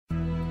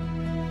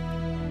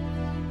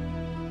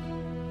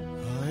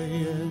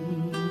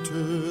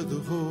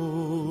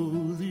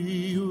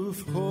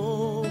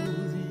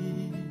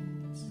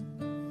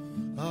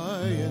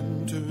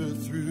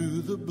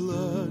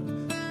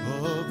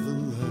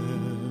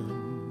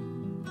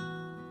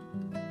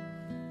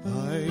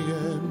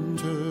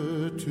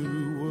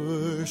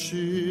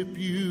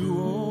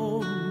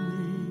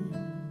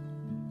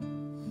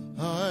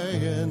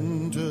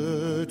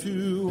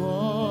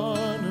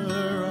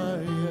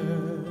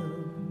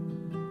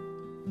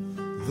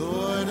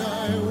Lord,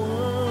 I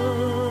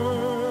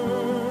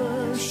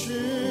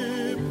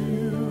worship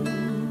you.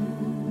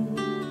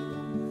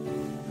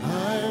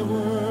 I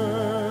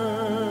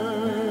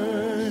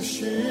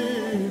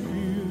worship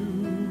you.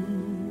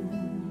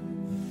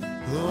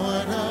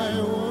 Lord,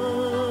 I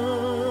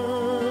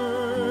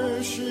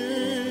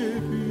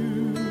worship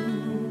you.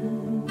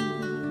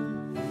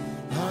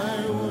 I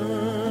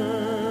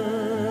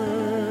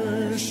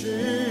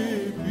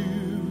worship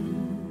you.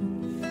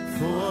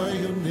 For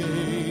your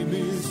name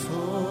is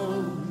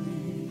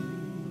holy.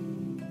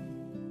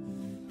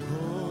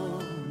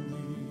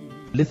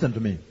 Listen to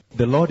me.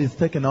 The Lord is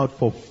taken out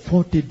for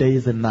 40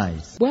 days and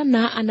nights.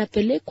 Bwana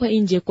anapelekwa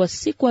nje kwa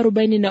siku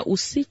 40 na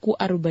usiku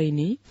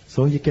 40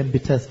 So he can be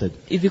tested.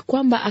 hivi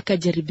kwamba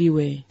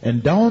akajaribiwe.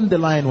 And down the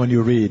line when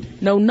you read,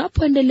 Na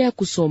unapoendelea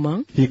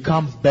kusoma, he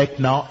comes back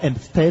now and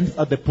stands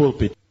at the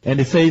pulpit. And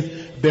he says,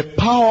 the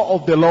power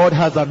of the Lord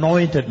has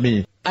anointed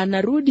me.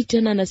 anarudi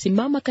tena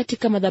anasimama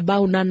katika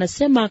madhabahu na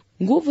anasema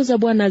nguvu za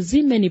Bwana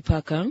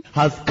zimenipaka,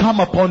 Has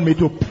come upon me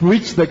to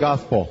preach the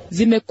gospel.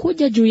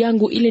 zimekuja juu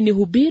yangu ili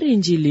nihubiri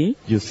Injili.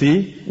 You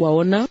see?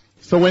 Waona?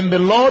 So when the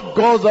Lord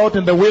goes out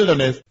in the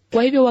wilderness,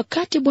 Kwa hivyo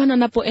wakati Bwana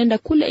anapoenda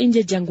kule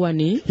nje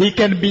jangwani, he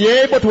can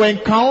be able to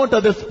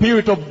encounter the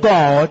Spirit of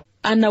God.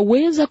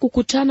 anaweza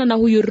kukutana na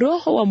huyu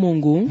Roho wa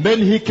Mungu,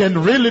 Then he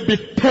can really be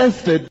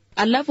tested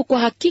alafu kwa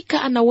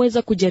hakika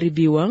anaweza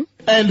kujaribiwa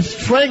and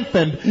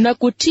strengthened na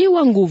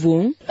kutiwa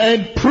nguvu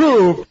and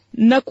proved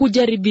na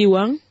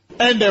kujaribiwa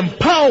and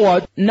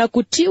empowered. na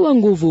kutiwa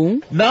nguvu.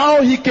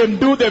 Now he can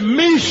do the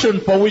mission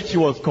for which he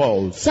was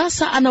called.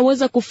 Sasa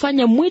anaweza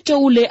kufanya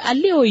mwito ule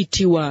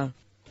alioitiwa.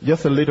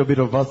 Just a little bit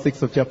of verse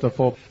 6 of chapter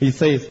 4. He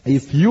says,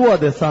 if you are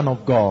the Son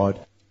of God,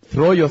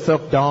 throw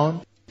yourself down,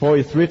 for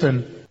it's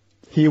written,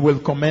 he will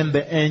command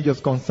the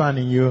angels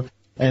concerning you,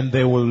 and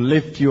they will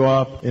lift you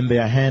up in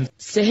their hands.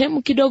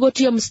 Sehemu kidogo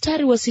tu ya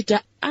mstari wa 6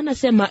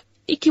 anasema,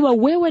 ikiwa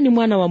wewe ni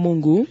mwana wa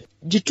Mungu,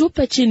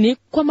 jitupe chini,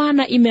 kwa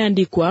maana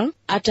imeandikwa,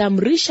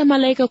 ataamrisha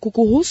malaika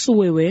kukuhusu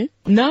wewe,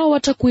 nao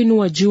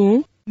watakuinua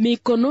juu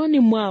mikononi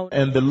mwao.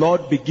 And the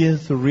Lord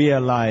begins to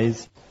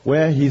realize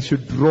where he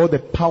should draw the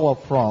power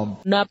from.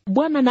 Na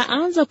Bwana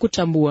naanza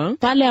kutambua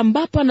pale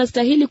ambapo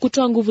anastahili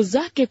kutoa nguvu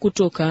zake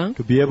kutoka,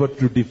 To be able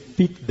to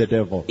defeat the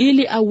devil.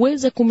 ili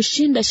aweze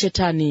kumshinda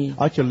shetani.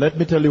 Actually, let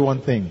me tell you one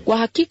thing. Kwa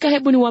hakika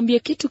hebu niwaambie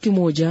kitu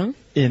kimoja,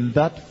 In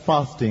that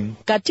fasting,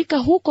 katika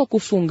huko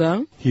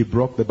kufunga, he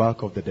broke the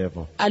back of the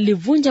devil.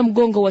 alivunja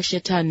mgongo wa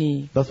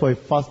shetani. That's why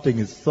fasting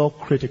is so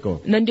critical.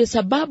 Na ndio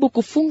sababu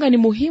kufunga ni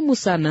muhimu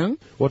sana.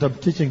 What I'm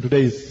teaching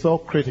today is so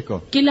critical.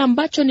 Kila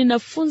ambacho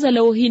ninafunza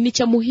leo hii ni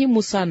cha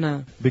muhimu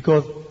sana.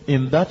 Because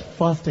in that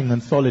fasting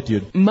and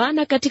solitude,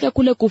 Maana katika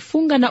kule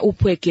kufunga na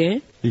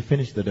upweke, he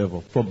finished the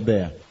devil from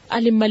there.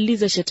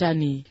 alimaliza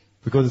shetani.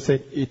 Because he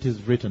said, it is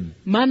written.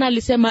 Maana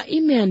alisema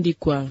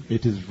imeandikwa.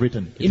 It is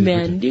written. It is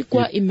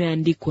Imeandikwa, written.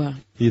 imeandikwa.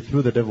 He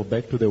threw the devil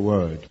back to the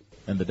word.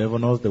 And the devil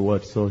knows the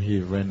word, so he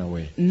ran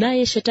away.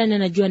 Naye shetani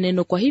anajua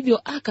neno, kwa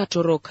hivyo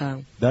akatoroka.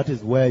 That is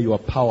where your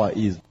power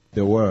is,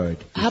 the word.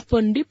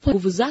 Hapo ndipo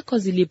nguvu zako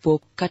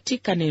zilipo,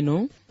 katika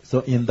neno.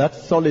 So in that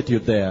solitude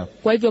there,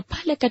 Kwa hivyo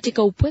pale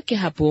katika upweke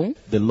hapo,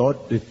 the Lord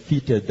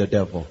defeated the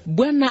devil.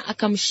 Bwana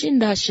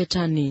akamshinda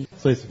shetani.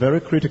 So it's very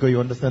critical you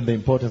understand the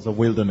importance of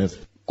wilderness.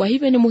 Kwa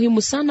hivyo ni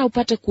muhimu sana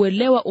upate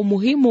kuelewa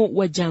umuhimu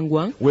wa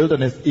jangwa.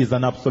 Wilderness is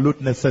an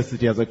absolute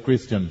necessity as a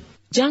Christian.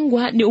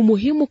 Jangwa ni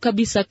umuhimu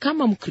kabisa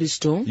kama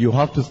Mkristo. You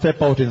have to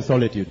step out in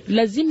solitude.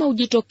 Lazima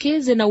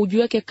ujitokeze na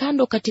ujiweke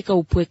kando katika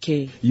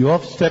upweke. You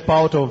have to step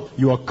out of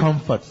your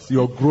comforts,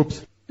 your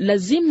groups.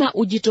 Lazima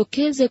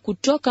ujitokeze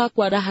kutoka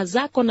kwa raha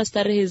zako na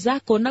starehe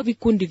zako na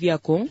vikundi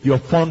vyako Your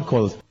phone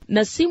calls.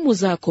 na simu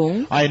zako.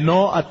 I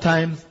know at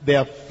times there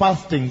are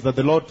fastings that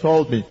the Lord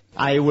told me.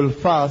 I will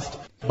fast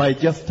by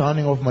just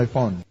turning off my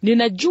phone.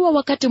 Ninajua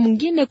wakati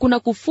mwingine kuna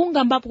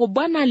kufunga ambapo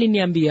Bwana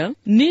aliniambia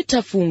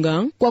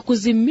nitafunga kwa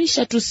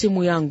kuzimisha tu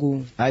simu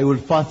yangu. I will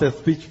fast a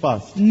speech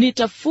fast.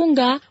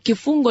 Nitafunga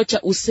kifungo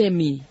cha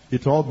usemi. He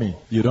told me,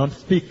 you don't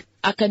speak.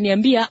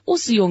 Akaniambia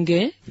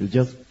usiongee, You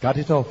just cut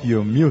it off.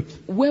 You're mute.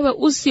 wewe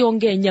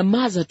usiongee,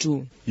 nyamaza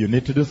tu. You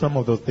need to do some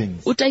of those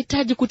things.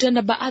 Utahitaji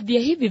kutenda baadhi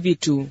ya hivi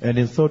vitu. And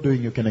in so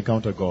doing, you can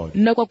encounter God.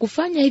 Na kwa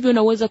kufanya hivyo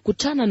unaweza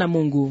kutana na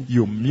Mungu.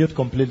 You mute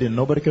completely.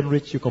 Nobody can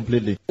reach you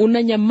completely.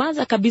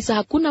 Unanyamaza kabisa,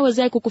 hakuna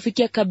wezaye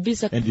kukufikia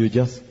kabisa. And you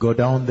just go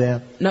down there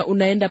Na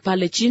unaenda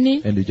pale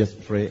chini, and you just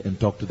pray and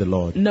talk to the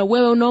Lord. na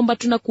wewe unaomba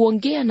tuna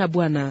kuongea na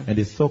Bwana. And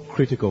it's so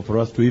critical for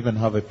us to even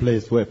have a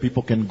place where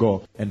people can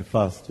go and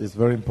fast. It's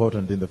very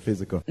important in the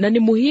physical. Na ni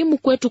muhimu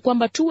kwetu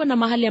kwamba tuwe na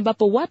mahali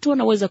ambapo watu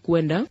wanaweza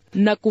kuenda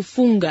na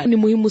kufunga. Ni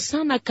muhimu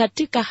sana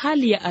katika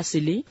hali ya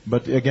asili.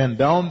 But again,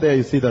 down there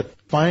you see that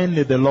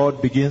finally the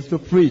Lord begins to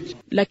preach.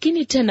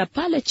 Lakini tena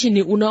pale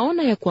chini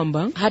unaona ya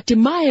kwamba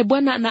hatimaye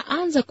Bwana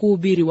anaanza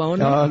kuhubiri,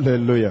 waona?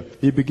 Hallelujah.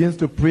 He begins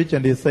to preach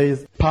and he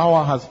says,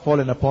 power has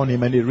fallen upon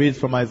him, and he reads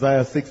from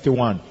Isaiah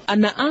 61.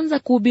 Anaanza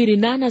kuhubiri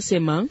na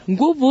anasema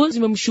nguvu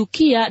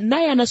zimemshukia,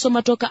 naye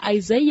anasoma toka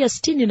Isaiah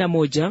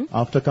 61.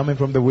 After coming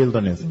from the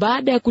wilderness.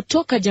 Baada ya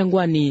kutoka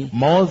jangwani.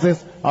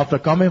 Moses,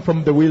 after coming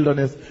from the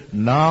wilderness,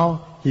 now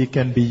he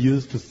can be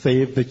used to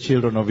save the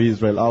children of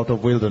Israel out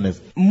of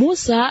wilderness.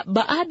 Musa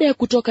baada ya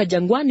kutoka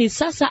jangwani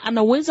sasa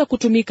anaweza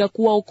kutumika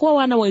kuwaokoa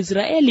wana wa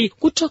Israeli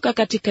kutoka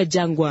katika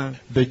jangwa.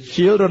 The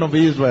children of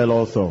Israel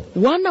also.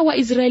 Wana wa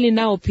Israeli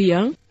nao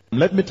pia.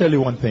 Let me tell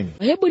you one thing.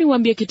 Hebu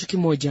niwaambie kitu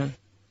kimoja.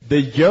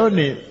 The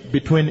journey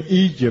between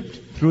Egypt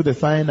through the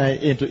Sinai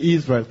into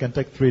Israel can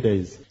take 3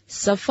 days.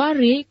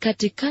 Safari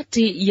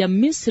katikati ya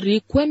Misri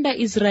kwenda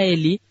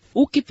Israeli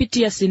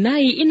ukipitia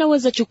Sinai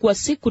inaweza chukua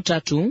siku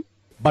 3.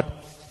 But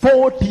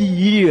 40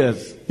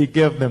 years he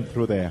gave them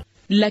through there.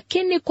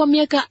 Lakini kwa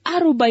miaka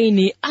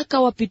 40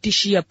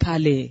 akawapitishia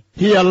pale.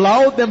 He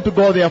allowed them to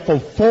go there for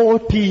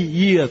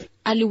 40 years.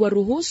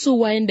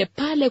 Aliwaruhusu waende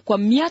pale kwa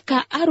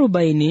miaka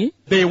 40.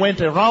 They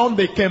went around,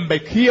 they came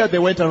back here, they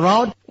went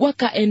around.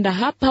 Wakaenda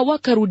hapa,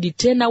 wakarudi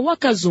tena,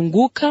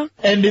 wakazunguka.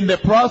 And in the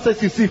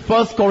process you see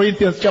 1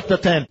 Corinthians chapter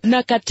 10.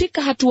 Na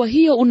katika hatua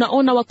hiyo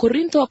unaona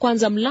Wakorintho wa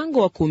kwanza mlango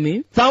wa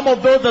 10. Some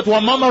of those that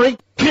were murmuring,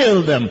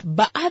 killed them.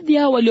 Baadhi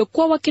ya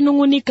waliokuwa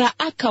wakinungunika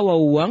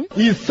akawaua.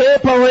 He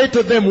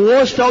separated them,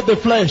 washed out the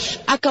flesh.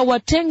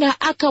 Akawatenga,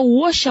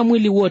 akauosha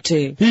mwili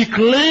wote. He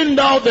cleaned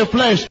out the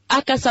flesh.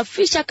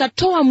 Akasafisha,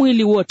 akatoa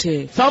mwili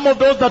wote. Some of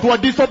those that were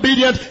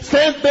disobedient,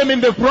 sent them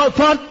in the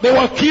front, they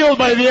were killed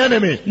by the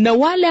enemy. Na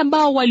wale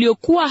ambao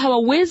waliokuwa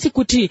hawawezi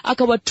kutii,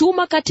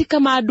 akawatuma katika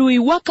maadui,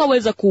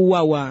 wakaweza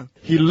kuuawa.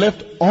 He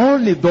left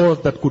only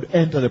those that could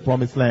enter the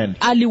promised land.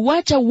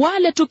 Aliwacha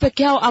wale tu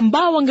peke yao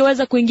ambao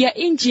wangeweza kuingia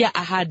nchi ya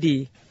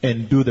ahadi.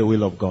 And do the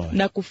will of God.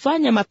 Na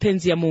kufanya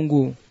mapenzi ya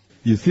Mungu.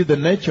 You see the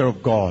nature of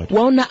God.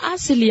 Waona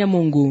asili ya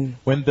Mungu.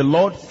 When the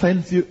Lord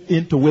sends you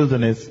into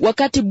wilderness,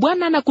 wakati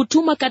Bwana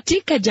anakutuma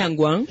katika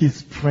jangwa, He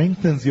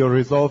strengthens your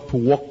resolve to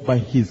walk by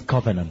His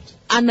covenant.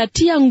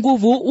 Anatia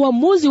nguvu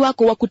uamuzi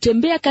wako wa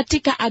kutembea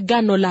katika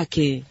agano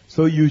lake.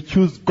 So you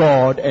choose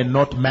God and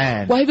not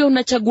man. Kwa hivyo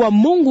unachagua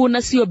Mungu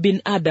na sio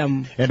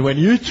binadamu. And when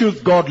you choose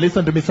God,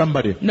 listen to me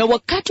somebody. Na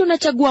wakati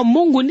unachagua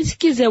Mungu,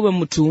 nisikize wewe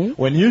mtu.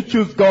 When you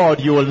choose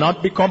God, you will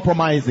not be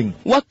compromising.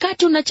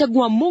 Wakati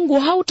unachagua Mungu,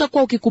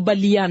 hautakuwa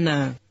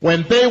ukikubaliana.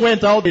 When they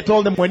went out, they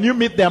told them, when you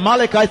meet the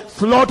Amalekites,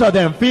 slaughter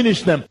them,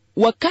 finish them.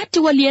 Wakati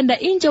walienda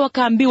nje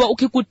wakaambiwa,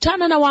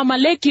 ukikutana na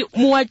Waamaleki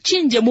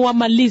muwachinje,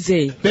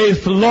 muwamalize. They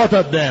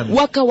slaughtered them.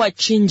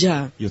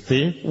 Wakawachinja. You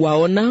see?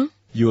 Waona?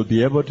 You will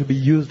be able to be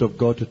used of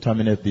God to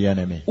terminate the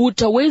enemy.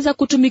 Utaweza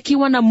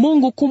kutumikiwa na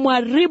Mungu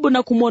kumharibu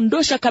na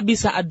kumwondosha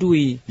kabisa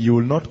adui. You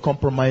will not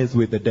compromise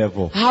with the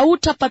devil.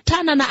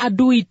 Hautapatana na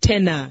adui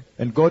tena.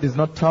 And God is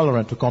not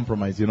tolerant to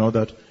compromise, you know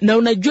that? Na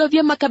unajua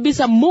vyema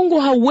kabisa Mungu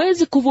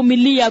hawezi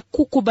kuvumilia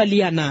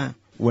kukubaliana.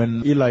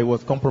 When Eli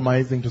was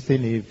compromising to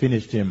sin, He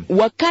finished him.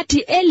 Wakati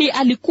Eli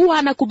alikuwa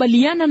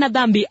anakubaliana na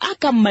dhambi,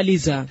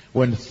 akammaliza.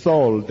 When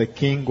Saul, the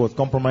king, was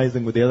compromising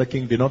with the other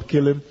king, did not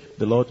kill him,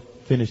 the Lord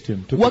finished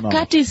him, took him out.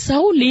 Wakati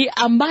Sauli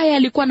ambaye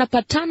alikuwa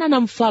anapatana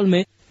na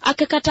mfalme,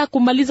 akakataa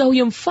kumaliza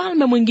huyo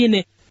mfalme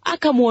mwingine,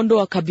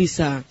 akamuondoa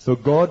kabisa. So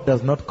God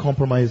does not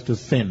compromise to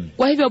sin.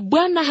 Kwa hivyo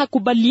Bwana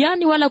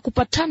hakubaliani wala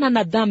kupatana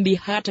na dhambi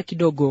hata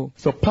kidogo.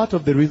 So part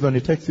of the reason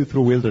He takes you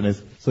through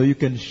wilderness, so you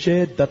can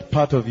shed that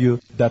part of you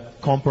that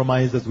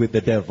compromises with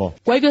the devil.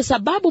 Kwa hivyo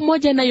sababu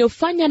moja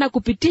inayofanya na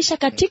kupitisha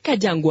katika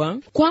jangwa,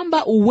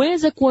 kwamba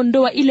uweze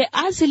kuondoa ile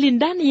asili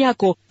ndani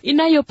yako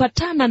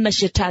inayopatana na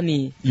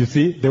shetani. You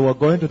see, they were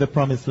going to the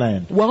promised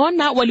land.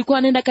 Waona walikuwa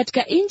wanaenda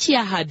katika nchi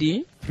ya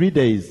ahadi. 3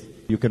 days.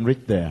 You can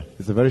reach there.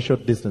 It's a very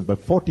short distance, but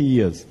 40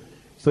 years.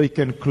 So He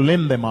can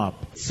clean them up.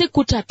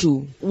 Siku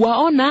 3.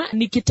 Waona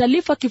ni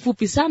kitalifa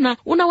kifupi sana,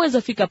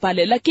 unaweza fika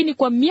pale, lakini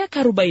kwa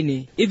miaka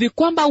 40 hivi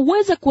kwamba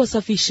uweze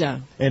kuwasafisha.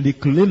 And He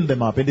cleaned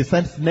them up, and He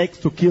sent snakes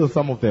to kill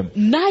some of them.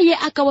 Naye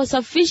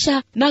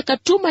akawasafisha na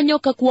akatuma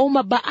nyoka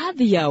kuwauma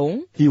baadhi yao.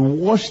 He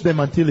washed them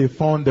until He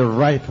found the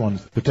right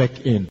ones to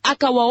take in.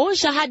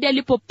 Akawaosha hadi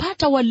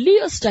alipopata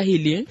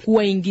waliostahili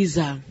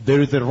kuwaingiza.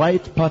 There is a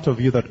right part of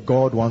you that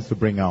God wants to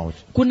bring out.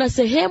 Kuna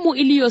sehemu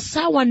iliyo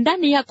sawa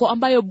ndani yako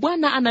ambayo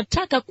Bwana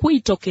anataka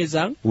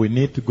kuitokeza. We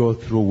need to go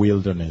through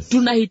wilderness.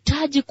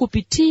 Tunahitaji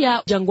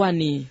kupitia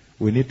jangwani.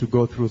 We need to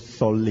go through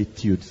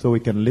solitude so we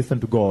can listen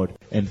to God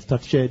and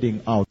start shedding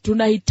out.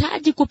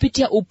 Tunahitaji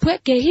kupitia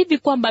upweke hivi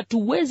kwamba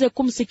tuweze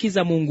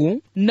kumsikiza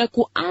Mungu na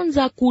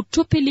kuanza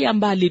kutupilia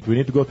mbali. We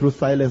need to go through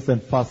silence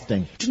and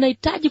fasting.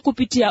 Tunahitaji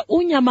kupitia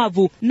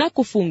unyamavu na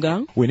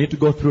kufunga. We need to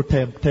go through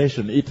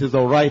temptation. It is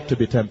all right to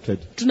be tempted.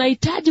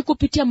 Tunahitaji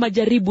kupitia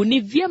majaribu. Ni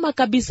vyema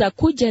kabisa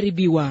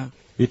kujaribiwa.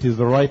 It is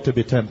all right to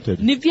be tempted.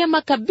 Ni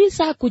vyema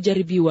kabisa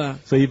kujaribiwa.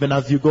 So even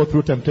as you go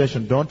through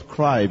temptation, don't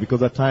cry,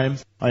 because at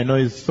times I know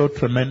it's so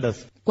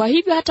tremendous. Kwa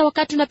hivyo hata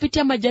wakati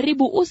unapitia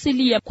majaribu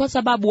usilie, kwa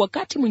sababu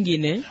wakati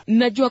mwingine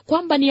ninajua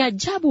kwamba ni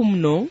ajabu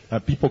mno.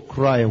 People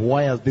cry,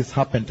 why has this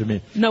happened to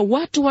me? Na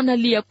watu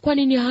wanalia, kwa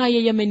nini haya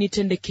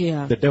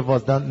yamenitendekea? The devil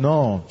has done,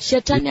 no.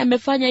 Shetani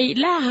amefanya,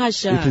 la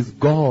hasha. It is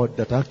God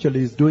that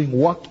actually is doing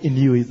work in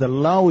you. He's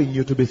allowing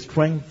you to be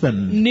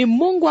strengthened. Ni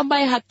Mungu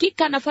ambaye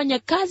hakika anafanya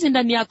kazi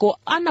ndani yako,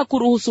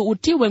 anakuruhusu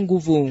utiwe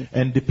nguvu.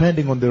 And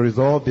depending on the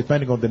resolve,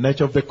 depending on the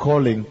nature of the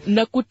calling,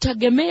 na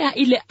kutegemea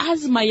ile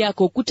azma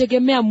yako,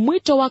 kutegemea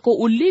mwito wako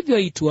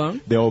ulivyoitwa,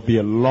 there will be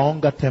a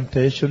longer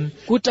temptation.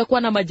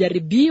 Kutakuwa na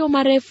majaribio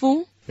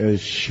marefu. A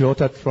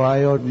shorter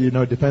trial,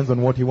 depends on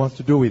what he wants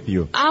to do with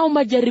you. Au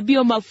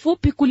majaribio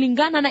mafupi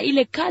kulingana na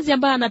ile kazi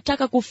ambayo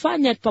anataka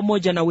kufanya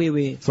pamoja na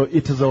wewe. So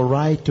it is all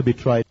right to be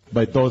tried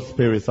by those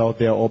spirits out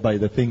there or by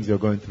the things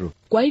you're going through.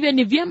 Kwa hivyo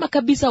ni vyema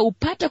kabisa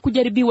upate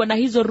kujaribiwa na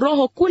hizo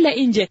roho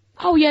kule nje,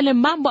 au yale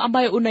mambo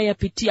ambayo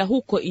unayapitia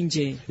huko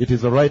nje. It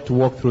is all right to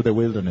walk through the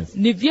wilderness.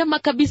 Ni vyema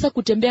kabisa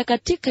kutembea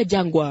katika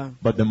jangwa.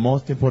 But the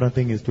most important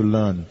thing is to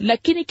learn.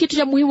 Lakini kitu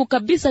cha muhimu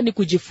kabisa ni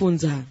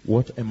kujifunza.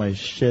 What am I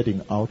shedding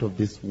out of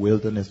this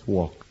wilderness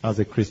walk as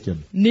a Christian?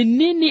 Ni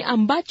nini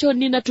ambacho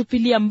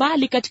ninatupilia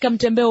mbali katika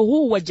mtembeo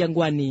huu wa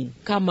jangwani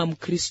kama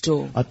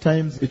Mkristo? At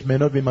times it may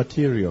not be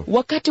material.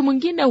 Wakati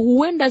mwingine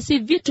huenda si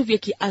vitu vya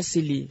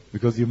kiasili.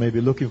 Because you may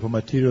be looking for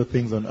material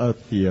things on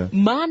earth here.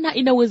 Maana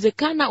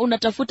inawezekana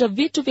unatafuta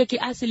vitu vya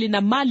kiasili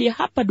na mali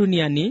hapa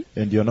duniani.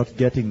 And you're not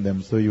getting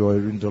them, so you are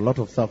into a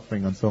lot of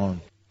suffering and so on.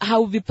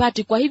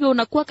 Hauvipati, kwa hivyo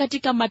unakuwa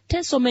katika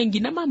mateso mengi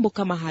na mambo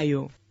kama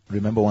hayo.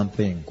 Remember one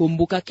thing.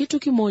 Kumbuka kitu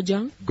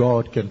kimoja.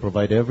 God can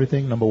provide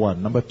everything, number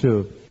one. Number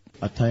two,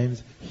 at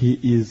times he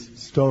is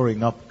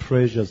storing up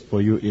treasures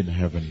for you in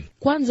heaven.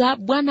 Kwanza,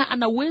 Bwana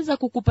anaweza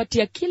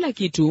kukupatia kila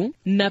kitu,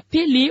 na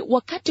pili,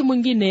 wakati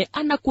mwingine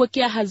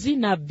anakuwekea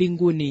hazina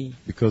mbinguni.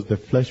 Because the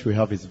flesh we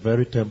have is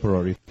very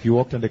temporary. If you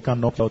walked and they can't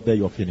knock out there,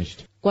 you're finished.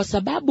 Kwa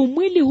sababu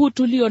mwili huu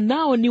tulio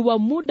nao ni wa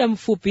muda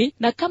mfupi,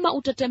 na kama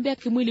utatembea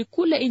kimwili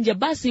kule nje,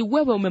 basi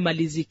wewe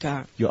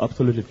umemalizika. You're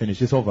absolutely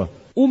finished. It's over.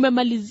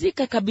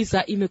 Umemalizika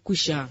kabisa,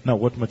 imekwisha.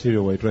 Now what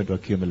material were you trying to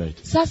accumulate?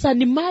 Sasa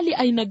ni mali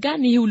aina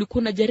gani hii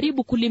ulikuwa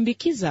unajaribu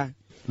kulimbikiza?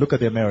 Look at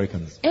the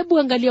Americans. Ebu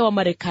angalia wa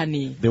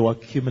Marekani. They were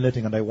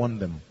accumulating and I warned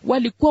them.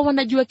 Walikuwa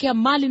wanajiwekea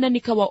mali na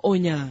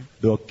nikawaonya.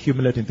 They were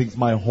accumulating things,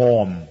 my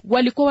home.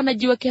 Walikuwa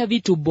wanajiwekea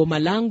vitu, boma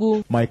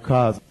langu, my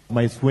cars,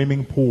 my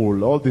swimming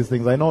pool, all these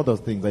things. I know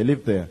those things. I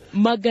live there.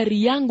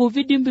 Magari yangu,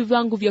 vidimbi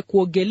vangu vya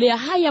kuogelea,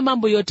 haya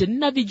mambo yote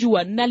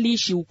ninavijua,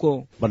 naliishi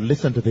huko. But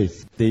listen to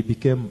this. They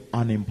became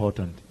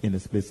unimportant in a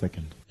split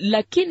second.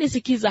 Lakini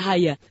sikiza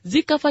haya,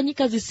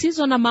 zikafanyika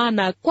zisizo na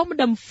maana kwa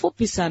muda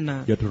mfupi sana.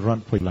 You have to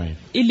run for life.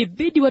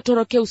 Ilibidi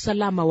watoroke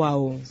usalama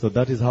wao. So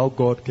that is how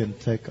God can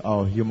take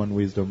our human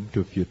wisdom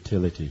to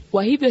futility.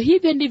 Kwa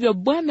hivyo ndivyo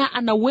Bwana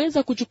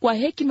anaweza kuchukua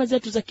hekima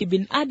zetu za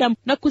kibinadamu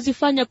na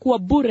kuzifanya kuwa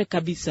bure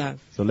kabisa.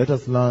 So let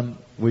us learn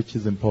which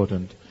is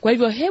important. Kwa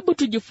hivyo hebu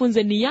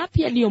tujifunze ni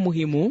yapi yaliyo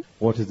muhimu.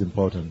 What is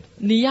important?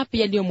 Ni yapi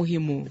yaliyo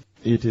muhimu?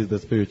 It is the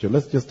spiritual.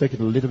 Let's just take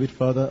it a little bit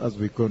further as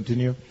we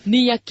continue.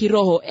 Ni ya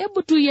kiroho.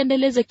 Hebu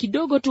tuiendeleze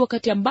kidogo tu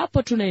wakati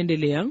ambapo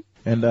tunaendelea.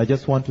 And I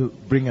just want to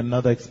bring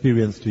another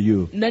experience to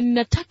you. Na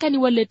ninataka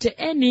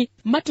niwaleteeni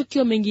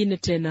matukio mengine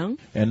tena.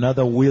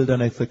 Another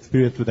wilderness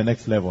experience to the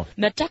next level.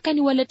 Nataka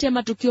niwaletee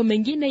matukio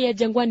mengine ya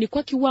jangwani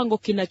kwa kiwango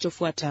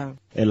kinachofuata.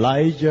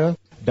 Elijah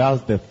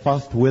does the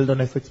first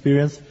wilderness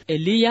experience.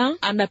 Eliya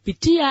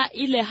anapitia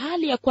ile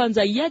hali ya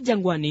kwanza ya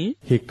jangwani.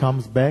 He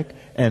comes back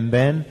and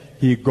then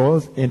he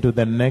goes into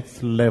the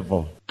next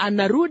level.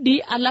 Anarudi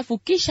alafu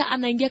kisha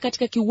anaingia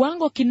katika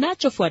kiwango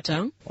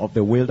kinachofuata of the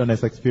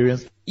wilderness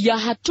experience. Ya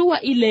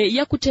hatua ile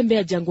ya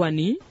kutembea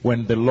jangwani.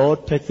 When the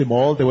Lord takes him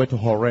all the way to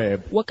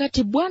Horeb.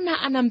 Wakati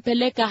Bwana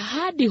anampeleka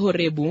hadi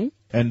Horebu.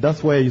 And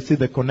that's where you see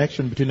the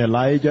connection between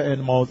Elijah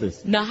and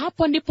Moses. Na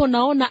hapo ndipo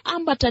naona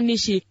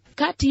ambatanishi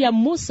kati ya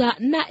Musa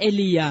na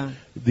Eliya.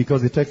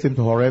 Because he takes him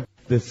to Horeb,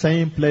 the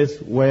same place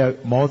where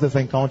Moses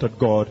encountered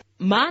God.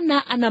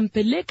 Maana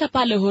anampeleka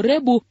pale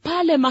Horebu,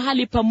 pale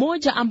mahali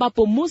pamoja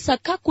ambapo Musa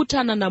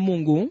kakutana na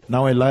Mungu.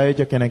 Now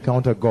Elijah can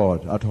encounter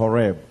God at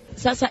Horeb.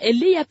 Sasa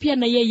Eliya pia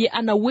na yeye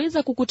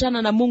anaweza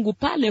kukutana na Mungu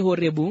pale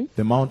Horebu.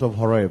 The Mount of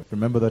Horeb.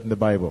 Remember that in the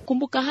Bible.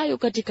 Kumbuka hayo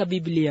katika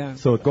Biblia.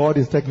 So God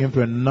is taking him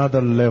to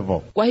another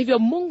level. Kwa hivyo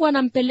Mungu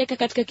anampeleka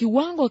katika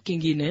kiwango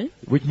kingine.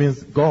 Which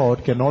means God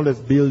can always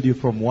build you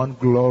from one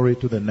glory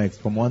to the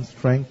next, from one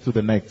strength to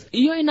the next.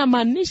 Hiyo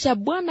inamaanisha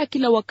Bwana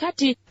kila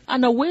wakati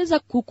anaweza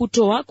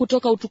kukutoa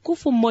kutoka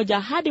utukufu mmoja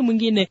hadi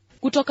mwingine,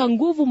 kutoka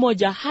nguvu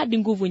moja hadi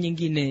nguvu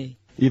nyingine.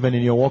 Even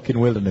in your walk in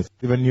wilderness,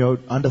 even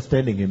you're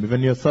understanding him,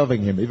 even you're serving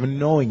him, even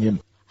knowing him.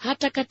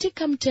 Hata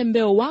katika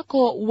mtembeo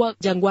wako wa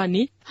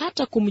jangwani,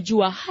 hata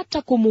kumjua,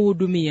 hata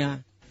kumuhudumia.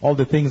 all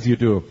the things you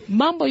do,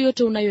 mambo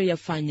yote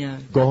unayoyafanya,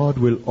 God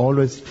will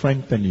always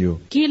strengthen you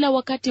kila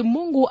wakati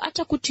Mungu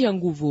atakutia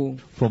nguvu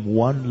from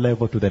one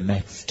level to the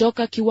next.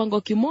 toka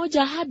kiwango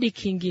kimoja hadi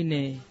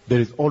kingine.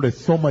 There is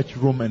always so much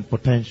room and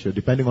potential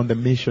depending on the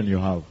mission you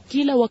have.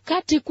 Kila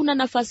wakati kuna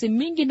nafasi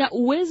mingi na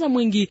uweza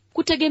mwingi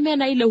kutegemea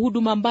na ile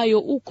huduma ambayo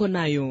uko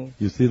nayo.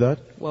 You see that?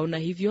 Waona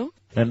hivyo?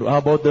 And how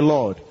about the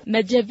Lord?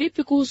 Na je,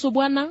 vipi kuhusu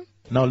Bwana?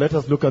 Now let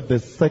us look at the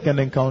second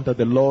encounter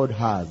the Lord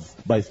has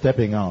by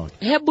stepping out.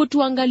 Hebu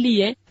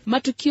tuangalie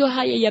matukio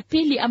haya ya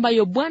pili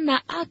ambayo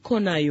Bwana ako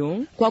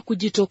nayo kwa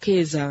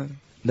kujitokeza.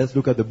 Let's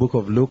look at the book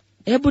of Luke.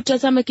 Hebu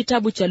tazame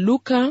kitabu cha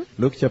Luka.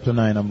 Luke chapter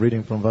 9, I'm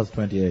reading from verse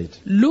 28.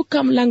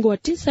 Luka mlango wa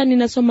 9,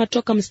 ninasoma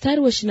toka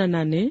mstari wa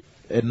 28.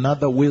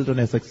 Another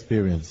wilderness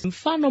experience.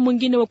 Mfano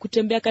mwingine wa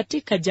kutembea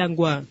katika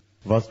jangwa.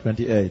 Verse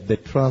 28, the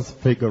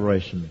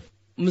transfiguration.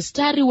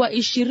 Mstari wa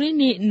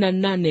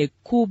 28,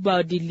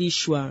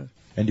 kubadilishwa.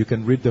 And you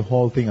can read the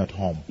whole thing at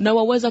home. Na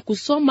waweza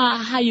kusoma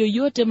hayo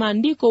yote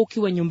maandiko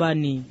ukiwa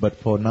nyumbani. But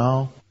for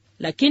now,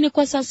 lakini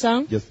kwa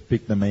sasa, just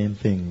pick the main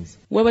things.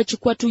 wewe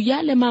chukua tu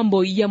yale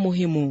mambo ya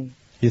muhimu.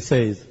 He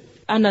says,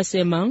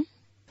 Anasema,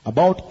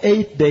 about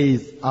 8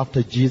 days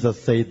after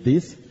Jesus said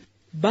this,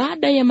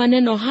 baada ya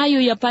maneno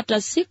hayo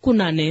yapata siku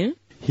 8,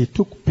 he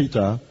took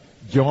Peter,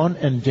 John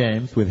and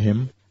James with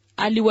him.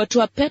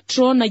 aliwatoa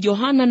Petro na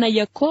Yohana na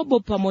Yakobo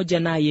pamoja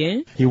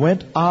naye. He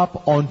went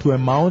up onto a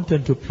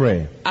mountain to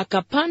pray.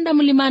 Akapanda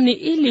mlimani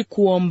ili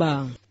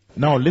kuomba.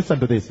 Now listen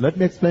to this. Let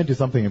me explain to you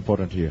something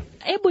important here.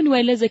 Hebu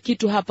niwaeleze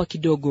kitu hapa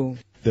kidogo.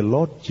 The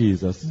Lord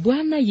Jesus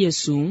Bwana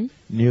Yesu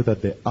knew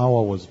that the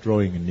hour was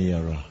drawing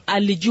nearer.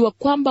 alijua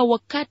kwamba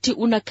wakati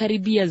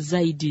unakaribia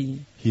zaidi.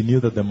 He knew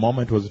that the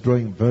moment was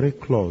drawing very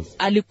close.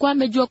 Alikuwa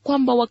amejua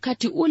kwamba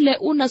wakati ule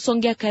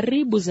unasongea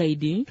karibu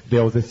zaidi.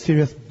 There was a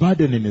serious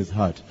burden in his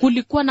heart.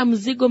 Kulikuwa na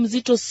mzigo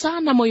mzito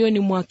sana moyoni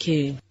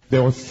mwake.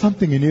 There was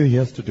something he knew he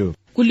has to do.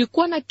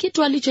 Kulikuwa na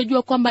kitu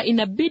alichojua kwamba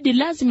inabidi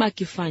lazima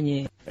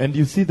akifanye. And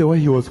you see the way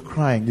he was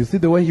crying. You see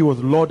the way he was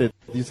loaded.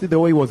 You see the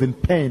way he was in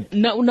pain.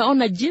 Na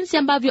unaona jinsi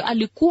ambavyo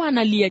alikuwa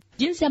analia,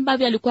 jinsi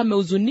ambavyo alikuwa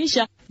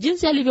amehuzunisha,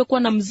 jinsi alivyokuwa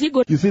na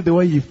mzigo. You see the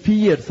way he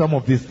feared some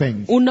of these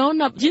things.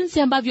 Unaona jinsi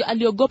ambavyo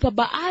aliogopa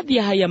baadhi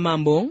ya haya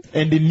mambo.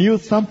 And he knew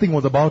something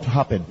was about to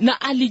happen.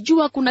 Na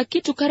alijua kuna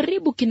kitu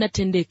karibu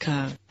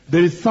kinatendeka.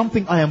 There is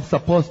something I am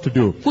supposed to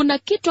do. Kuna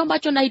kitu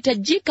ambacho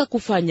nahitajika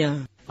kufanya.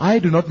 I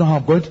do not know how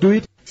I'm going to do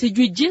it.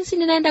 Sijui jinsi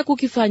ninaenda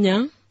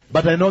kukifanya.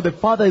 But I know the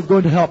Father is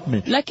going to help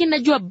me. Lakini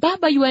najua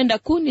Baba yuaenda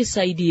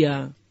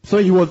kunisaidia. So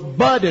he was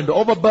burdened,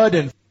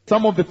 overburdened.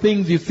 Some of the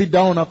things you sit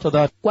down after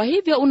that. Kwa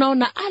hivyo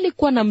unaona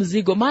alikuwa na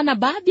mzigo, maana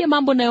baadhi ya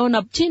mambo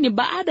nayoona chini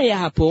baada ya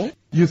hapo.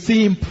 You see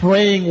him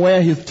praying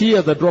where his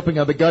tears are dropping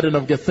at the Garden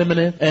of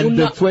Gethsemane and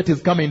the sweat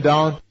is coming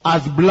down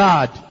as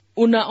blood.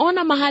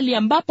 Unaona mahali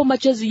ambapo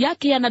machozi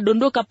yake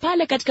yanadondoka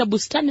pale katika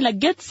bustani la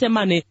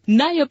Gethsemane,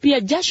 nayo pia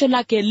jasho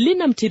lake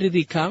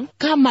linamtiririka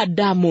kama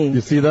damu.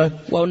 You see that?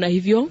 Waona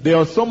hivyo? There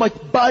was so much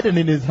burden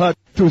in his heart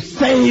to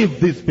save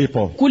these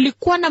people.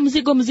 Kulikuwa na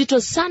mzigo mzito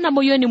sana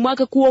moyoni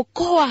mwake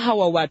kuokoa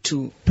hawa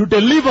watu. To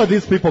deliver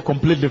these people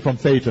completely from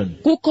Satan.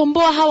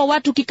 Kukomboa hawa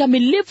watu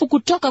kikamilifu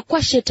kutoka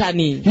kwa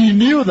shetani. He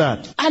knew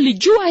that.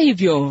 Alijua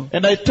hivyo.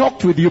 And I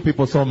talked with you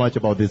people so much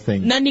about these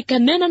things. Na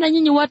nikanena na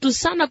nyinyi watu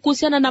sana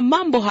kuhusiana na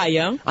mambo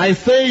haya. I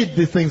said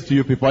these things to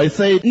you people. I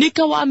said,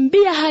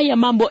 nikawaambia haya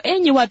mambo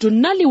enyi watu,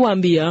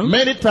 naliwaambia.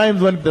 Many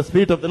times when the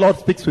Spirit of the Lord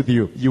speaks with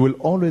you, you will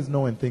always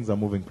know when things are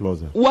moving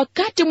closer.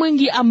 Wakati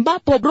mwingi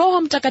ambapo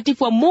Roho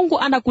Mtakatifu wa Mungu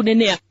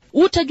anakunenea,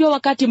 utajua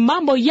wakati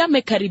mambo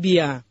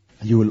yamekaribia.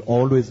 You will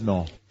always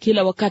know.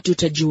 Kila wakati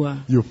utajua.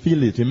 You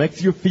feel it. It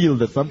makes you feel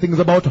that something is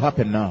about to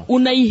happen now.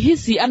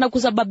 Unaihisi,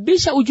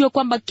 anakusababisha ujue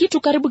kwamba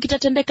kitu karibu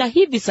kitatendeka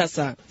hivi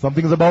sasa.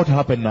 Something is about to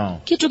happen now.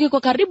 Kitu kiko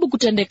karibu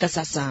kutendeka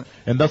sasa.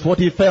 And that's what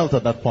he felt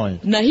at that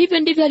point. Na hivyo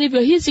ndivyo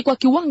alivyohisi kwa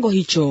kiwango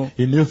hicho.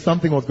 He knew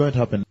something was going to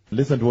happen.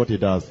 Listen to what he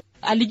does.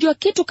 Alijua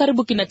kitu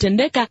karibu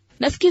kinatendeka,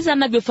 na sikiza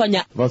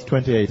anavyofanya. Verse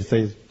 28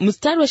 says,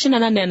 Mstari wa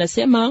 28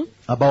 anasema,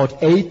 about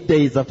 8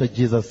 days after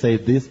Jesus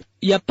said this,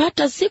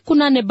 yapata siku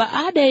 8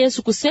 baada ya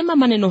Yesu kusema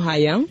maneno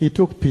haya, he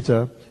took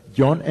Peter,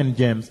 John and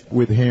James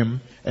with him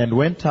and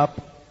went up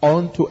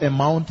onto a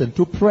mountain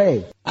to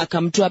pray.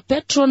 Akamtoa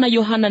Petro na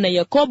Yohana na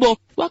Yakobo,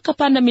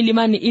 wakapanda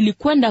milimani ili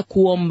kwenda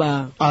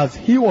kuomba. As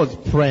he was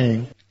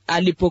praying,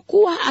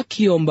 alipokuwa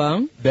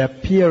akiomba, the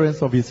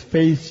appearance of his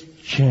face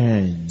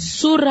changed.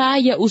 Sura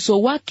ya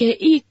uso wake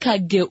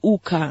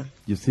ikageuka.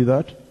 You see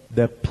that?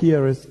 The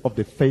appearance of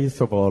the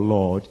face of our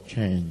Lord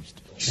changed.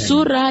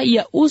 Sura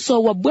ya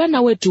uso wa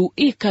Bwana wetu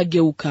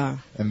ikageuka.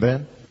 And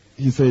then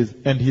he says,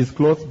 and his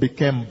clothes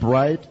became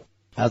bright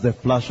as a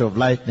flash of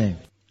lightning.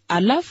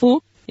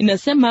 Alafu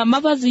inasema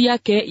mavazi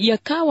yake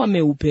yakawa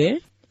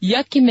meupe,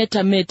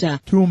 yakimetameta.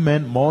 2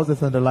 men,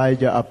 Moses and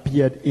Elijah,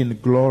 appeared in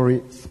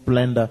glory,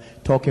 splendor,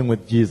 talking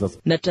with Jesus.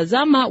 Na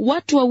tazama,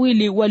 watu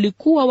wawili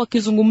walikuwa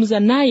wakizungumza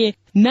naye,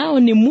 nao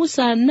ni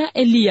Musa na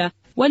Eliya,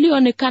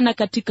 walionekana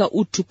katika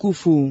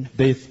utukufu.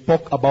 They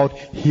spoke about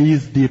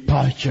his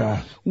departure.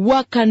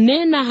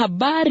 Wakanena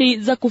habari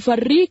za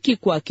kufariki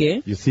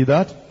kwake. You see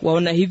that?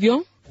 Waona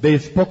hivyo? They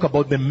spoke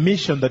about the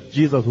mission that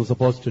Jesus was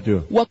supposed to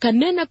do.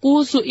 Wakanena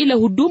kuhusu ile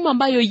huduma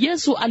ambayo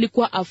Yesu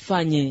alikuwa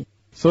afanye.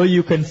 So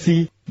you can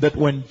see that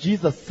when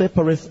Jesus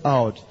separates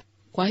out,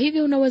 kwa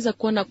hivyo unaweza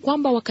kuona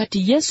kwamba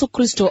wakati Yesu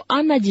Kristo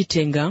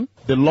anajitenga,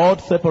 the Lord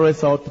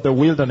separates out to the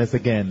wilderness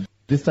again.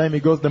 This time he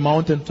goes the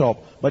mountain top,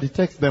 but he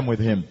takes them with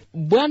him.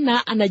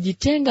 Bwana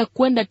anajitenga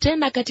kwenda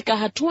tena katika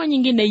hatua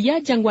nyingine ya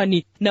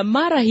jangwani, na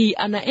mara hii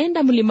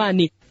anaenda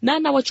mlimani na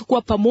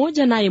anawachukua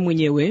pamoja naye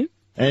mwenyewe.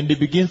 And he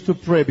begins to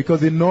pray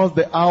because he knows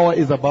the hour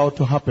is about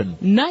to happen.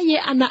 Naye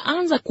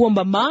anaanza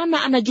kuomba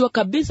maana anajua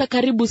kabisa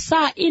karibu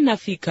saa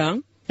inafika.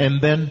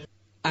 And then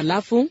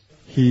alafu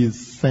he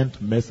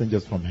sent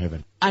messengers from heaven.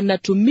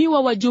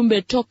 Anatumiwa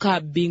wajumbe toka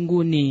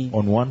binguni.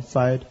 On one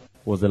side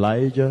was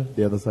Elijah,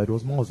 the other side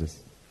was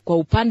Moses. Kwa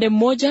upande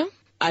mmoja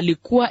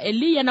alikuwa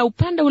Eliya na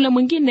upande ule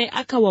mwingine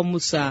akawa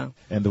Musa.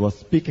 And they were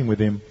speaking with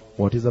him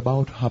what is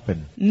about to happen.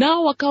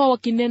 Nao wakawa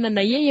wakinena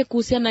na yeye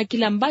kuhusiana na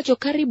kile ambacho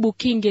karibu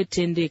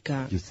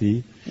kingetendeka. You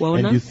see?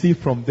 Waona? And you see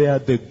from there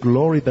the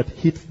glory that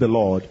hits the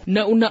Lord.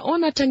 Na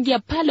unaona tangia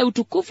pale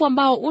utukufu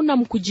ambao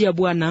unamkujia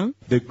Bwana.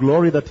 The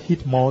glory that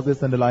hit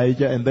Moses and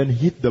Elijah and then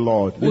hit the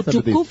Lord. Listen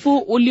to this. Utukufu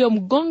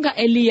uliomgonga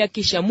Eliya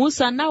kisha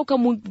Musa na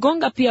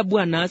ukamgonga pia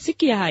Bwana.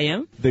 Sikia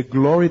haya. The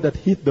glory that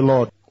hit the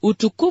Lord.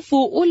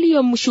 Utukufu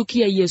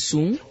uliomshukia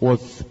Yesu was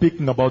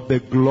speaking about the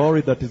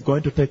glory that is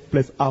going to take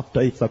place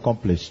after it's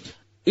accomplished.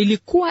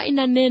 Ilikuwa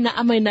inanena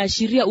ama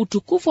inaashiria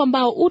utukufu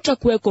ambao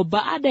utakuweko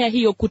baada ya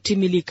hiyo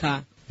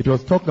kutimilika. It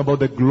was talking about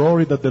the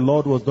glory that the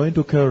Lord was going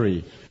to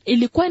carry.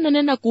 Ilikuwa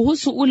inanena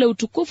kuhusu ule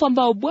utukufu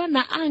ambao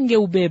Bwana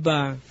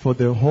angeubeba For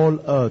the whole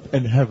earth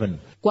and heaven.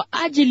 Kwa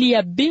ajili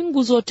ya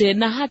mbingu zote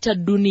na hata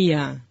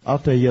dunia.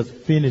 After he has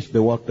finished the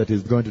work that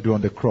he's going to do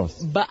on the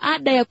cross.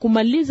 Baada ya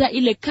kumaliza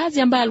ile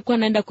kazi ambayo alikuwa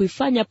anaenda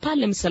kuifanya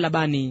pale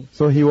msalabani.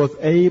 So he was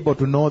able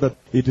to know that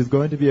it is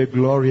going to be a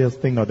glorious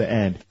thing at the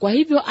end. Kwa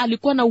hivyo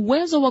alikuwa na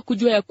uwezo wa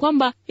kujua ya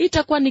kwamba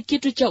itakuwa ni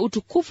kitu cha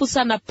utukufu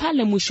sana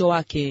pale mwisho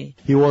wake.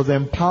 He was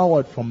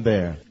empowered from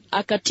there.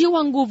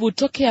 Akatiwa nguvu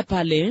tokea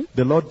pale.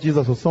 The Lord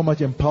Jesus was so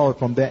much empowered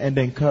from there and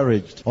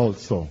encouraged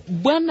also.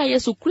 Bwana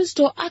Yesu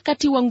Kristo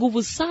akatiwa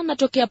nguvu sana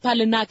tokea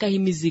pale na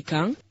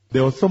akahimizika.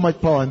 There was so much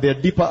power and there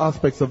are deeper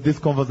aspects of this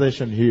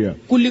conversation here.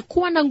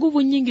 Kulikuwa na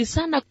nguvu nyingi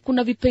sana,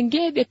 kuna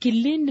vipengee vya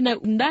kilindi na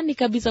ndani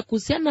kabisa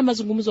kuhusiana na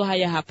mazungumzo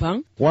haya hapa.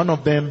 One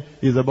of them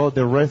is about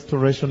the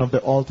restoration of the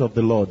altar of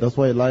the Lord. That's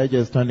why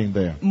Elijah is standing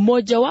there.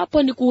 Mmoja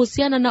wapo ni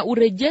kuhusiana na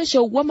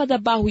urejesho wa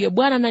madhabahu ya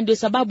Bwana, na ndio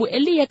sababu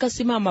Eliya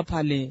akasimama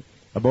pale.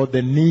 About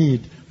the need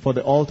for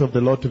the altar of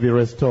the Lord to be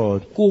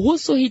restored.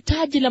 Kuhusu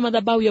hitaji la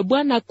madhabahu ya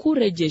Bwana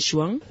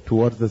kurejeshwa.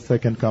 Towards the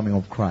second coming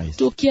of Christ.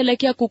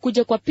 Tukielekea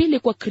kukuja kwa pili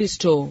kwa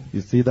Kristo.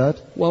 You see that?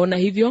 Waona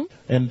hivyo?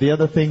 And the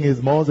other thing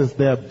is Moses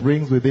there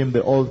brings with him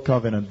the old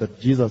covenant that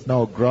Jesus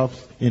now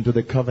grafts into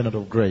the covenant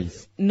of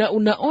grace. Na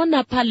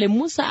unaona pale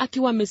Musa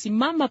akiwa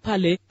amesimama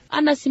pale,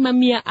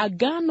 anasimamia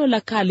agano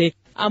la kale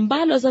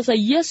ambalo sasa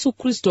Yesu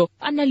Kristo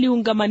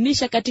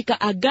analiungamanisha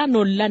katika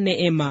agano la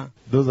neema.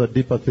 Those are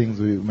deeper things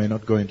we may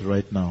not go into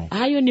right now.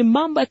 Hayo ni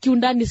mambo ya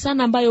kiundani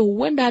sana ambayo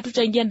huenda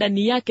hatutaingia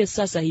ndani yake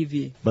sasa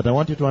hivi. But I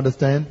want you to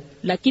understand.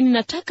 Lakini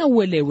nataka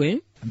uelewe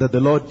That the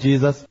Lord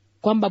Jesus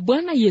kwamba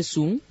Bwana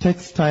Yesu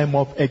takes time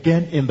off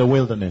again in the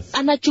wilderness.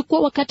 Anachukua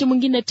wakati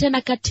mwingine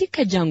tena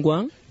katika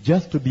jangwa.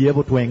 Just to be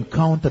able to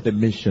encounter the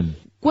mission.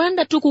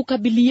 Kwenda tu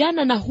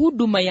kukabiliana na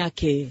huduma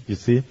yake. You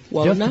see?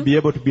 Waona? Just to be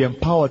able to be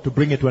empowered to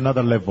bring it to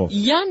another level.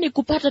 Yani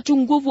kupata tu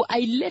nguvu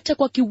ailete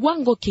kwa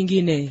kiwango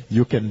kingine.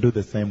 You can do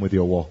the same with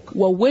your walk.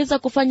 Waweza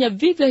kufanya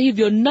vivyo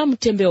hivyo na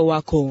mtembeo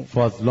wako.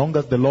 For as long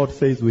as the Lord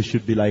says we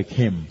should be like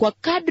him. Kwa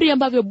kadri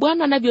ambavyo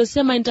Bwana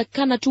anavyosema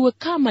inatakana tuwe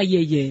kama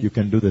yeye. You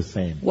can do the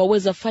same.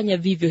 Waweza fanya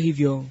vivyo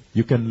hivyo.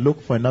 You can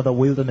look for another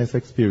wilderness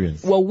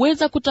experience.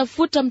 Waweza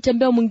kutafuta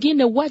mtembeo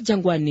mwingine wa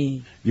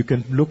jangwani. You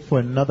can look for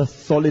another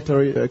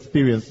solitary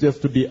experience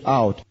just to be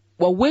out.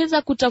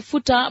 Waweza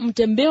kutafuta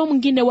mtembeo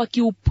mwingine wa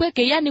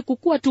kiupweke, yani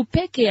kukua tu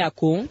peke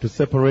yako. To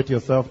separate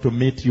yourself to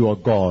meet your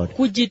God.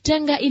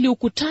 Kujitenga ili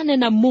ukutane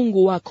na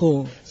Mungu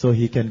wako. So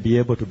he can be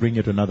able to bring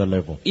you to another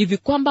level. Hivi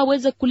kwamba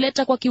aweze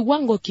kuleta kwa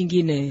kiwango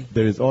kingine.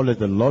 There is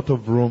always a lot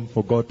of room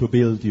for God to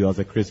build you as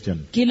a Christian.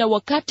 Kila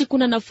wakati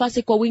kuna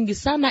nafasi kwa wingi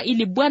sana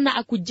ili Bwana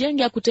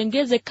akujenge,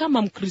 akutengeze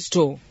kama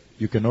Mkristo.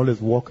 You can always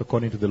walk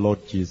according to the Lord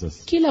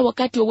Jesus. Kila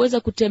wakati waweza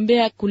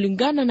kutembea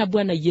kulingana na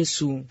Bwana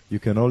Yesu. You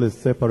can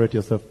always separate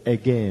yourself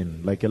again,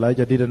 like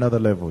Elijah did another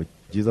level.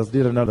 Jesus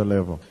did another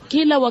level.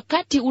 Kila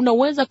wakati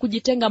unaweza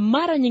kujitenga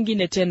mara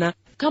nyingine tena,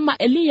 kama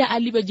Eliya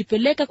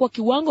alivyojipeleka kwa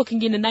kiwango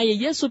kingine, naye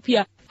Yesu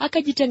pia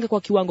akajitenga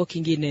kwa kiwango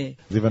kingine.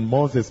 Even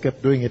Moses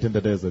kept doing it in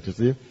the desert, you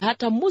see?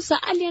 Hata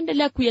Musa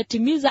aliendelea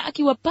kuyatimiza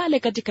akiwa pale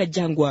katika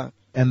jangwa.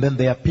 And then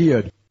they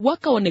appeared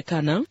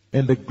wakaonekana,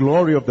 and the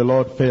glory of the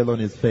Lord fell on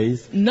his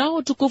face, nao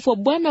utukufu wa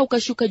Bwana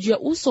ukashuka juu ya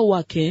uso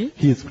wake,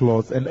 his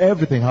clothes, and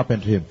everything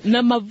happened to him.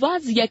 na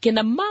mavazi yake,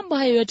 na mambo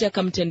hayo yote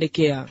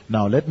yakamtendekea.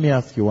 Now let me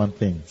ask you one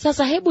thing.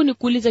 Sasa hebu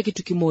nikuulize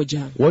kitu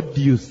kimoja. What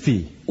do you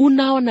see?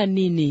 Unaona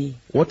nini?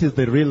 What is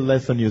the real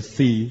lesson you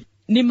see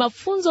Ni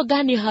mafunzo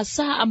gani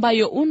hasa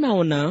ambayo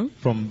unaona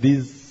from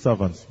these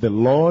servants, the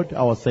Lord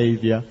our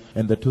Savior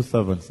and the two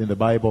servants in the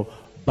Bible,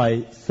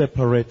 by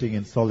separating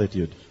in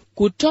solitude?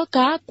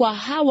 kutoka kwa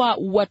hawa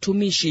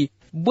watumishi,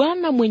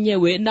 Bwana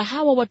mwenyewe na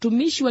hawa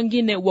watumishi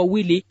wengine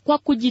wawili, kwa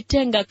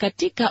kujitenga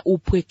katika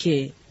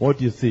upweke? What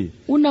do you see?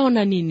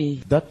 Unaona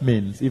nini? That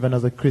means even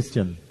as a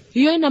Christian,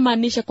 Hiyo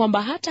inamaanisha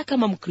kwamba hata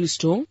kama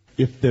Mkristo,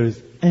 if there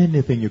is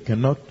anything you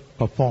cannot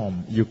perform,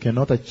 you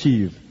cannot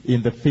achieve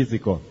in the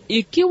physical,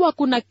 ikiwa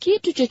kuna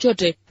kitu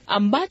chochote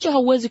ambacho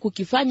hauwezi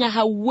kukifanya,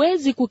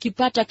 hauwezi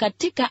kukipata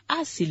katika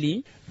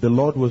asili, the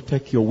Lord will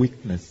take your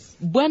weakness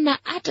Bwana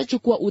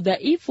atachukua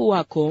udhaifu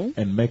wako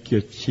and make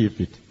you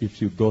achieve it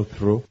if you go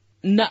through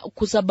na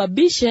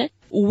kusababishe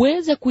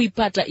uweze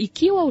kuipata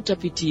ikiwa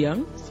utapitia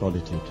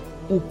solitude.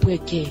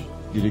 upweke.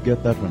 Did you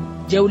get that one?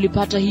 Je,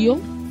 ulipata hiyo?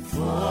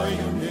 For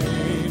your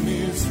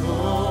name is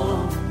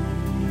holy.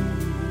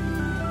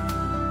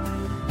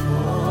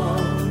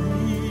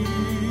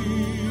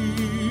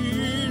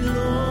 Holy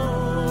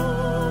Lord.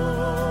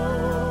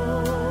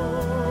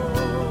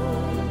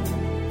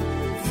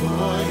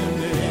 For your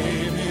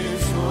name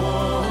is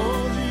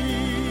holy.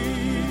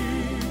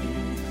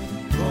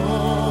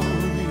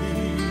 Holy.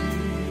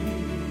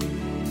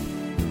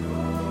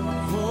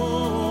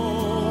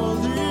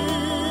 Holy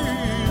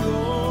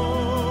Lord.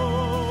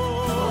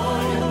 For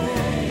your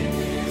name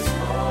is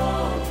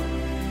holy.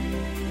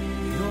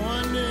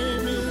 Your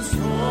name is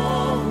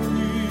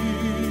holy.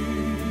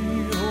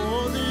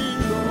 Holy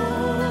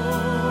Lord.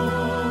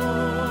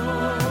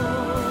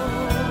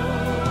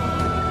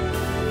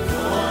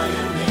 For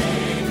your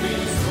name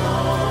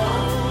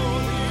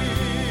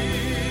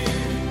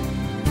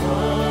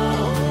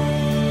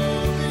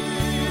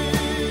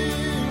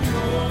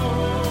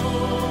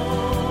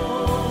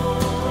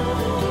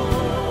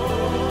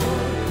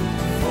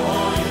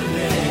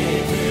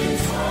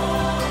is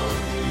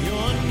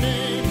Your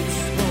name is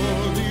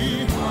holy.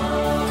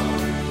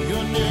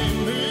 Your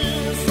name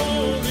is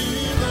holy,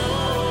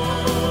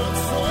 Lord.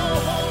 So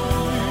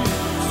holy,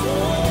 so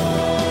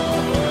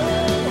holy.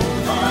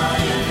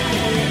 Your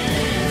name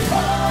is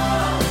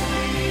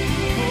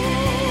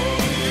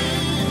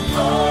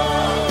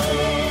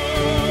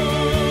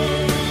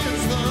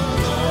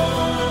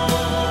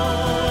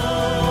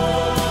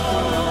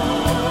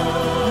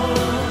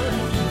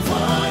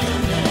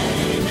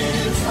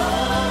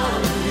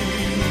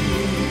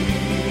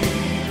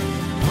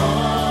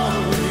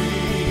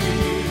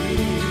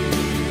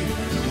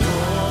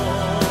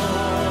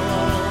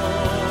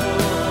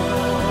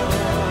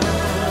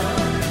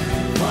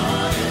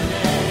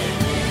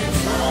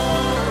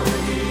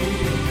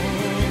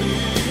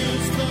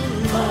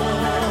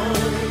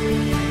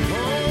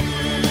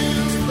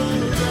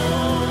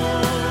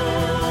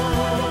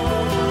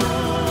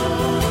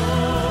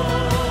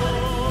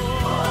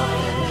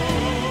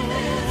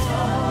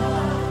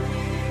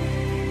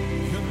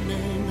Your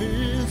name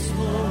is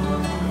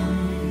holy.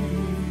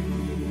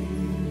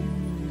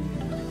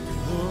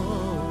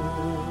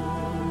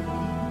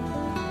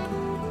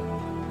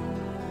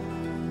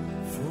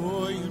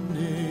 For your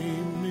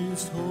name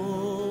is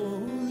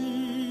holy.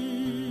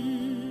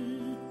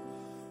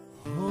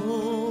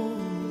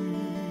 Holy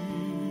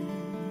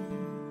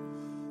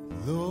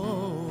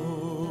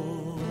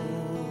Lord.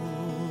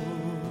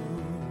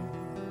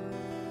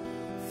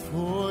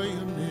 For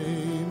your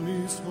name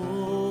is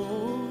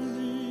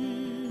holy,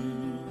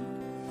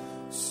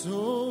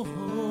 so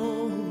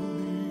holy,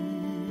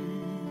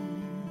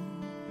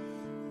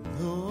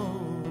 Lord.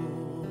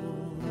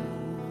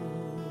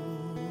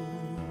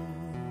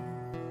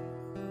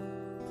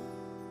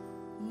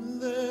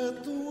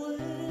 Let the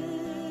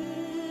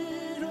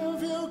weight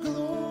of your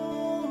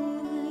glory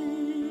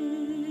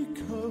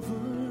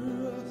cover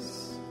us.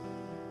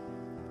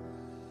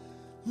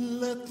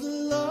 Let the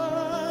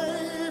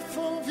life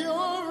of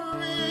your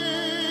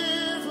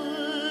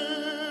river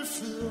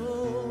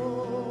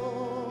flow.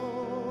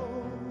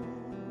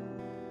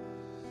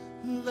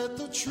 Let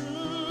the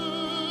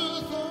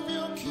truth of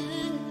your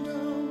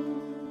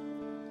kingdom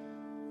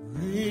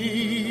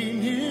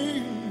reign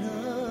in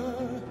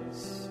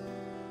us.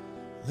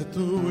 Let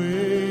the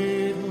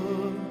weight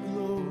of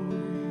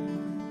glory,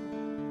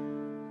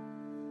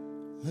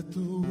 let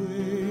the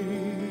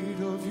weight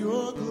of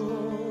your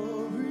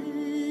glory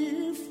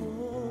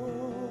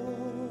fall.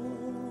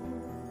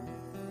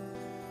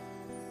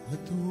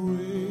 Let the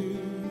weight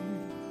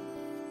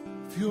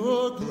of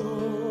your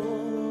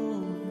glory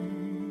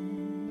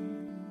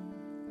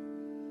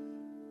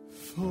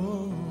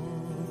fall.